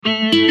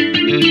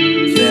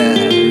Yeah.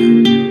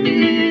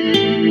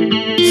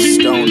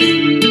 Stoney.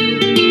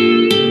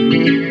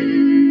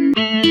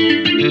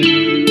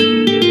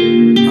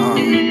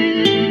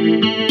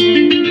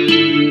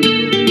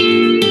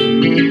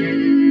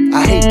 I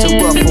hate to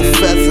ruffle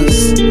feathers,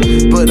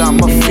 but I'm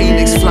a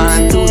phoenix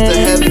flying through the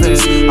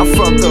heavens. I'm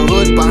from the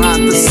hood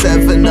behind the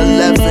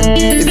 7-Eleven.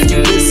 If you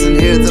listen,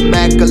 hear the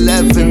Mac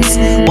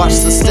 11s. Watch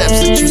the steps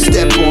that you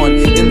step on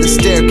in the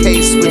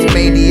staircase with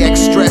maniac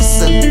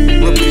stressing.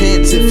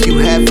 Repent if you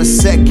have a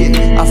second.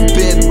 I've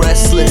been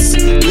restless.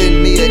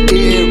 Lend me an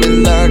ear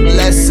and learn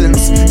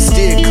lessons.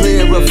 Steer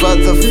clear of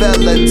other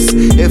felons.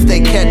 If they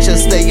catch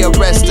us, they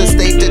arrest us,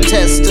 they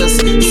detest us.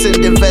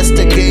 Send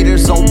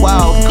investigators on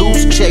wild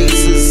goose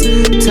chases.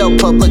 Tell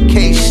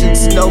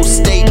publications, no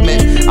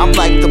statement. I'm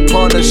like the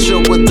Punisher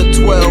with the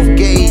 12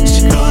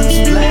 gauge.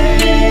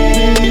 GunzBlaze,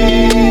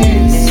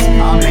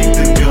 I'll make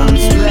the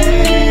guns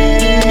blaze.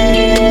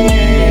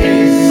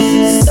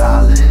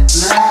 Solid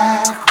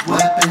black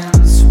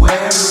weapons,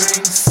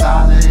 wearing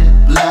solid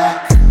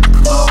black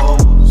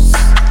clothes.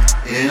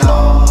 It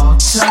all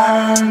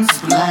turns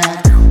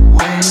black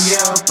when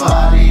your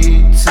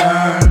body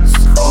turns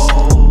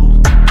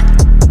cold.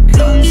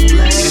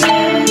 GunzBlaze.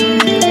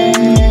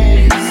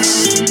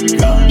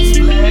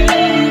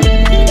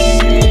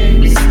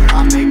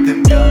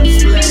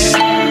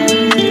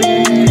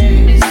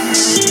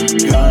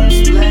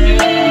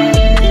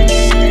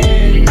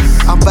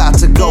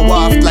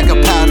 Like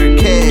a powdered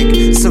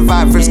keg.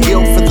 Survivor's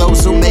guilt for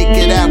those who make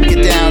it out.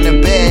 Get down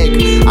and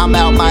beg. I'm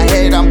out my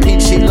head, I'm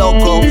peachy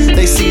loco.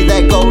 They see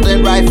that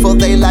golden rifle,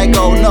 they like,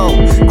 oh no.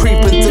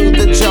 Creeping through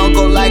the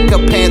jungle like a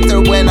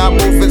panther when I'm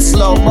moving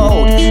slow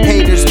mode.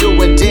 Haters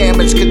doing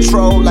damage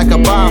control like a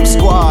bomb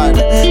squad.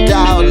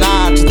 Dial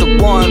 9 to the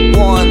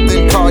 11,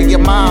 then call your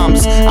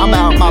moms. I'm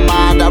out my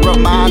mind, I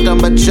remind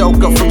them a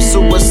joker from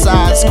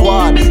Suicide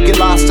Squad. Get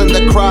lost in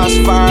the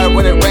crossfire,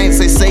 when it rains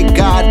they say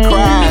God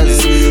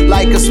cries.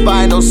 Like a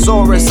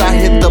Spinosaurus, I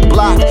hit the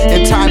block.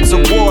 In times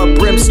of war,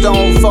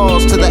 brimstone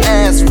falls to the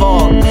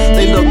asphalt.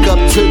 They look up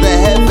to the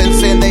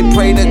heavens and they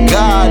pray to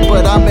God,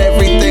 but I'm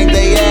everything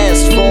they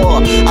asked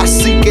for. I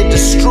seek and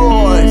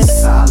destroy.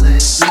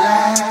 Solid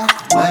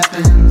black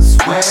weapons,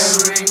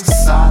 wearing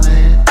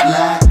solid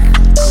black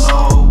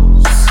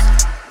clothes.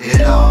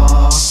 It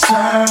all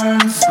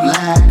turns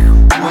black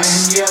when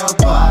your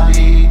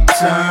body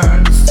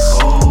turns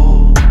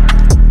cold.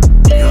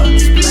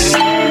 GunzBlaze.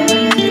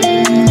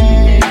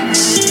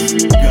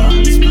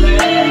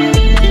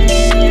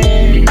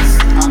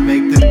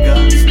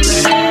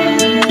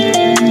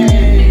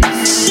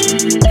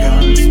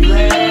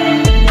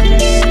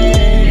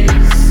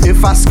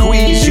 If I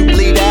squeeze, you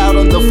bleed out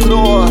on the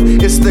floor.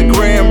 It's the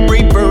Grim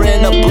Reaper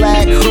in a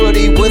black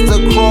hoodie with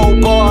a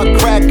crowbar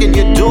cracking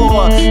your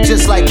door.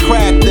 Just like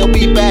crack, they'll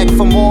be back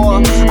for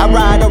more. I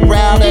ride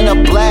around in a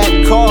black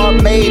car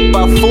made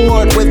by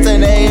Ford with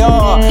an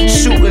AR,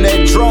 shooting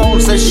at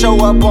drones that show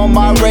up on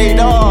my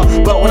radar.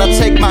 But when I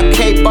take my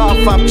cape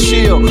off, I'm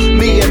chill.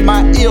 Me and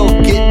my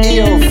ilk get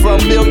ill. From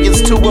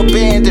millions to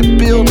abandoned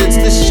buildings,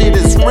 this shit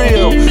is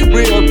real.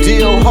 Real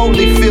deal,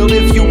 Holyfield.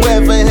 If you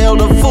ever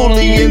held a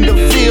fully in the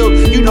field,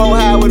 you know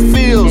how it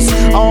feels.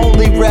 I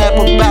only rap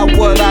about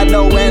what I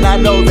know, and I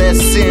know that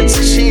since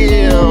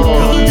chill.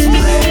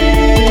 GunzBlaze,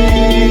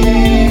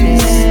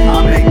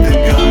 I make the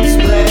guns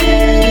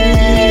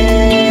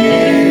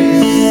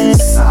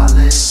blaze.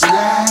 Solid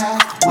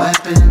black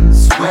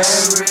weapons,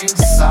 wearing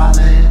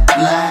solid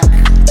black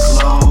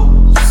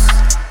clothes.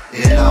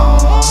 It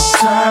all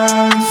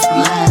turns